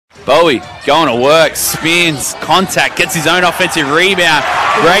Bowie going to work, spins, contact, gets his own offensive rebound.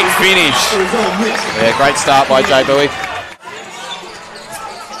 Great finish. Yeah, great start by Jay Bowie.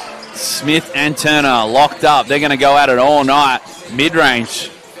 Smith and Turner locked up. They're going to go at it all night. Mid-range.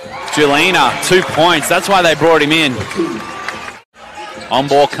 Julina, 2 points. That's why they brought him in. On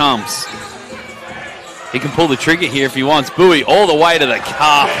ball comes. He can pull the trigger here if he wants. Bowie all the way to the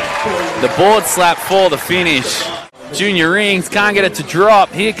cup. The board slap for the finish. Junior Rings can't get it to drop.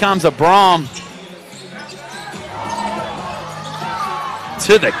 Here comes a Brom.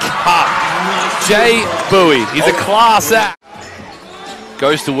 To the cup. Jay Bowie. He's a class act.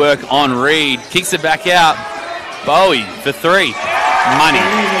 Goes to work on Reed. Kicks it back out. Bowie for 3. Money.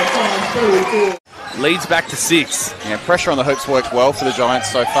 Leads back to 6. Yeah, pressure on the hoops worked well for the Giants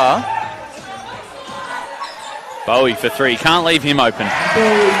so far. Bowie for 3. Can't leave him open.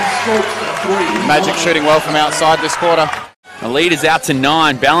 Magic shooting well from outside this quarter. The lead is out to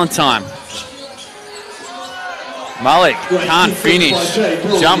 9. Ballantyne. Mullick can't finish.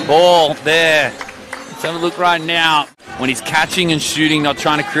 Jump ball there. Let's have a look right now. When he's catching and shooting, not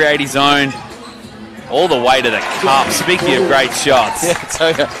trying to create his own. All the way to the cup. Speaking of great shots. Yeah, I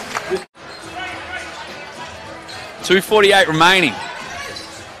tell you. 2:48 remaining.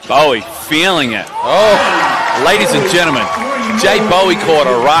 Bowie feeling it. Oh, ladies and gentlemen, Jay Bowie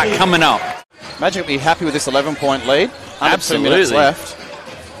quarter right coming up. Magic will be happy with this 11-point lead. Under Absolutely. 2 minutes left.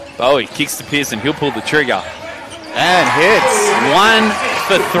 Bowie kicks to Pearson. He'll pull the trigger. And hits. 1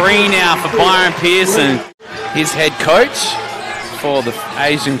 for 3 now for Byron Pearson. His head coach for the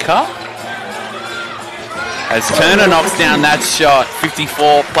Asian Cup. As Turner knocks down that shot,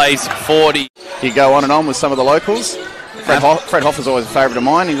 54 plays 40. You go on and on with some of the locals. Fred Hoffer's always a favourite of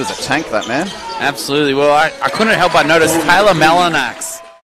mine. He was a tank, that man. Absolutely. Well, I couldn't help but notice Taylor Malinax